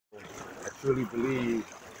truly believe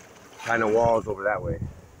kind of walls over that way.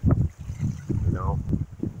 You know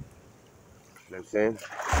what I'm saying?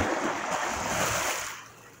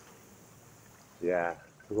 Yeah,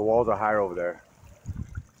 because the walls are higher over there.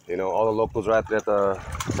 You know, all the locals are at the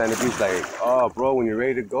Sandy Beach like, oh, bro, when you're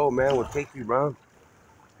ready to go, man, we'll take you, bro. You know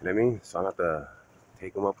what I mean? So I have to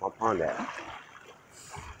take them up upon that.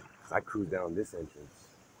 I cruise down this entrance,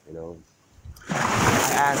 you know.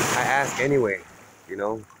 I ask anyway, you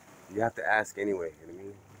know. You have to ask anyway, you know what I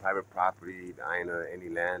mean? Private property, any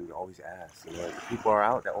land, you always ask. You know, if people are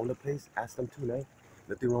out that own the place, ask them too, man.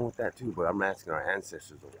 Nothing wrong with that too, but I'm asking our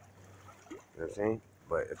ancestors, you know what I'm saying?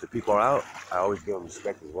 But if the people are out, I always give them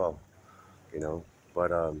respect as well, you know.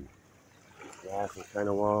 But yeah, some kind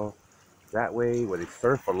of wall that way where they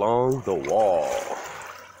surf along the wall.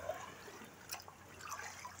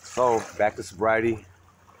 So back to sobriety,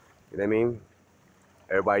 you know what I mean?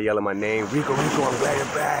 Everybody yelling my name, Rico, I'm glad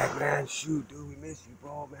you're back, man. Shoot, dude, we miss you,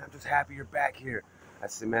 bro, man. I'm just happy you're back here. I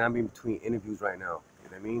said, man, I'm in between interviews right now, you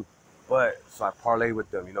know what I mean? But, so I parlayed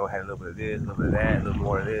with them, you know, had a little bit of this, a little bit of that, a little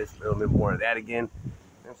more of this, a little bit more of that again. You know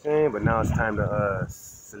what I'm saying? But now it's time to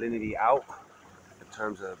salinity out, in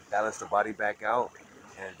terms of balance the body back out,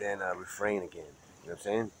 and then refrain again, you know what I'm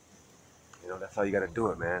saying? You know, that's how you gotta do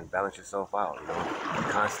it, man. Balance yourself out, you know?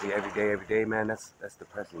 Constantly, every day, man, that's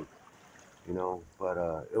depressing. You know, but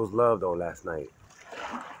it was love though last night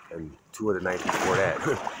and 2 of the nights before that.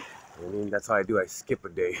 You know what I mean? That's how I do. I skip a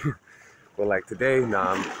day. But like today,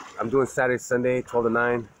 nah, I'm doing Saturday, Sunday, 12 to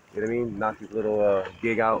 9. You know what I mean? Knock this little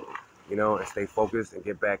gig out, you know, and stay focused and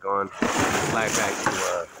get back on. Fly back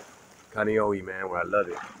to Kaneohe, man, where I love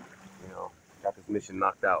it. You know, got this mission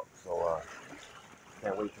knocked out, so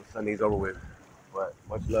can't wait till Sunday's over with. But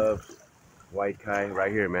much love, White Kai,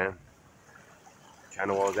 right here, man.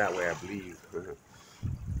 China Wall's that way, I believe.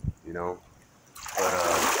 You know, but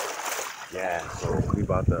yeah, so we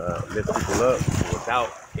about to lift people up without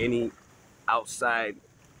any outside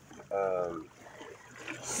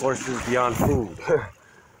sources beyond food. You know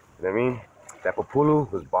what I mean? That Papulu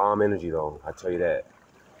was bomb energy though, I tell you that.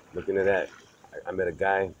 Look into that. I met a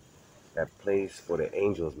guy that plays for the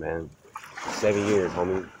Angels, man. 7 years,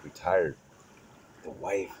 homie, retired. The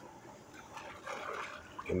wife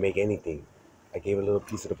can make anything. I gave her a little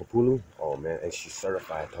piece of the Papulu. Oh man, and she's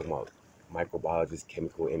certified, talking about microbiologist,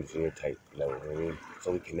 chemical engineer type level, you know what I mean?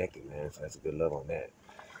 So we connected, man. So that's a good love on that.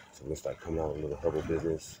 So we're gonna start coming out with a little herbal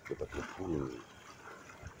business with the Papulu,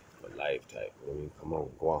 a life type. You know what I mean? Come on,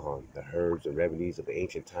 go on. The herbs and remedies of the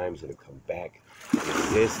ancient times gonna come back and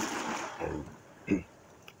exist and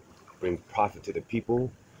bring profit to the people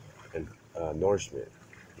and nourishment.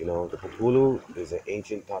 You know, the Papulu is an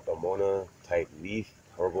ancient Tatamona type leaf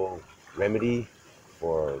herbal remedy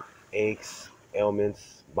for aches,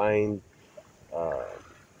 ailments, mind,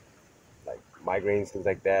 like migraines, things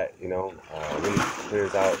like that. You know, really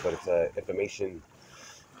clears out, but it's a inflammation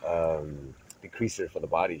decreaser for the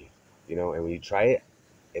body. You know, and when you try it,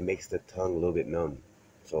 it makes the tongue a little bit numb.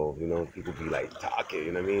 So, you know, people be like, talk it,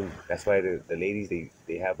 you know what I mean? That's why the ladies,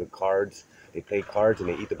 they have the cards, they play cards and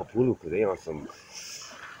they eat the Papulu because they on some,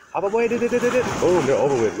 boom, they're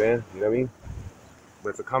over with, man. You know what I mean? But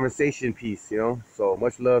it's a conversation piece, you know? So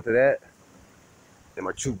much love to that. And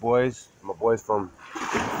my Chook boys, my boys from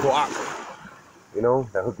Coak, you know,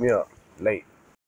 that hooked me up late.